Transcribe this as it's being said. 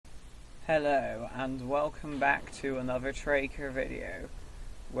Hello and welcome back to another Tracker video,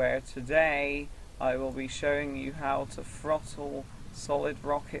 where today I will be showing you how to throttle solid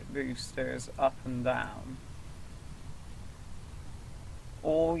rocket boosters up and down.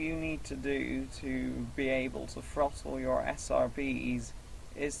 All you need to do to be able to throttle your SRBs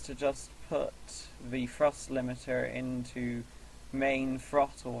is to just put the thrust limiter into main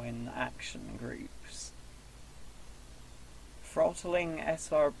throttle in action groups. Throttling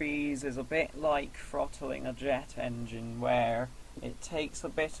SRBs is a bit like throttling a jet engine, where it takes a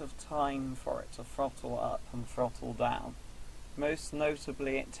bit of time for it to throttle up and throttle down. Most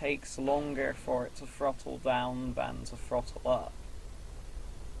notably, it takes longer for it to throttle down than to throttle up.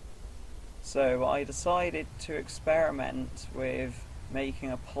 So I decided to experiment with making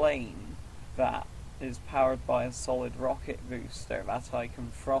a plane that is powered by a solid rocket booster that I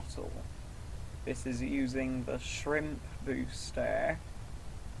can throttle. This is using the shrimp booster,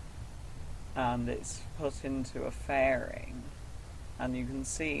 and it's put into a fairing, and you can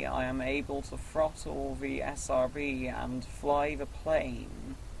see I am able to throttle the SRB and fly the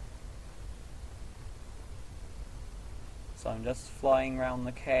plane. So I'm just flying around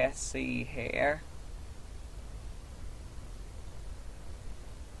the KSP here,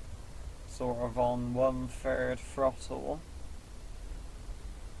 sort of on 1/3 throttle.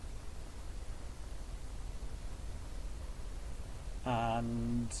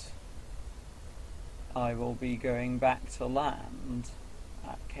 And I will be going back to land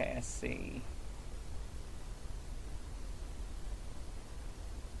at KSP.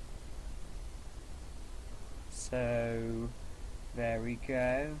 So there we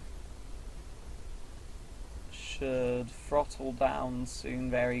go. Should throttle down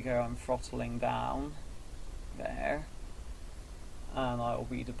soon. There we go, I'm throttling down there, and I will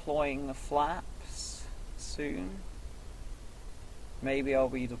be deploying the flaps soon. Maybe I'll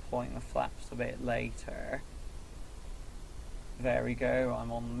be deploying the flaps a bit later. There we go,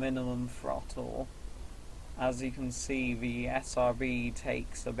 I'm on minimum throttle. As you can see, the SRB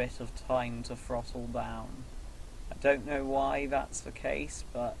takes a bit of time to throttle down. I don't know why that's the case,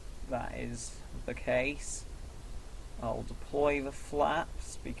 but that is the case. I'll deploy the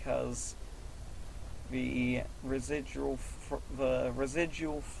flaps because the residual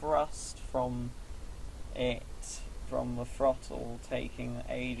thrust from the throttle taking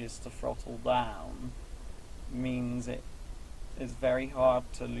ages to throttle down means it is very hard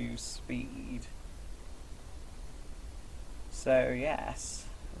to lose speed. So yes,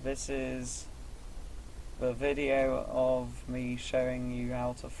 this is the video of me showing you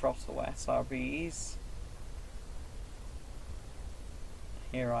how to throttle SRBs.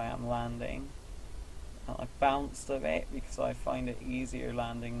 Here I am landing, and I bounced a bit because I find it easier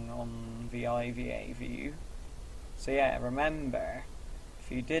landing on the IVA view. So yeah, remember,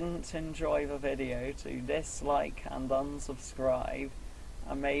 if you didn't enjoy the video, to dislike and unsubscribe,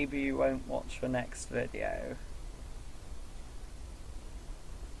 and maybe you won't watch the next video.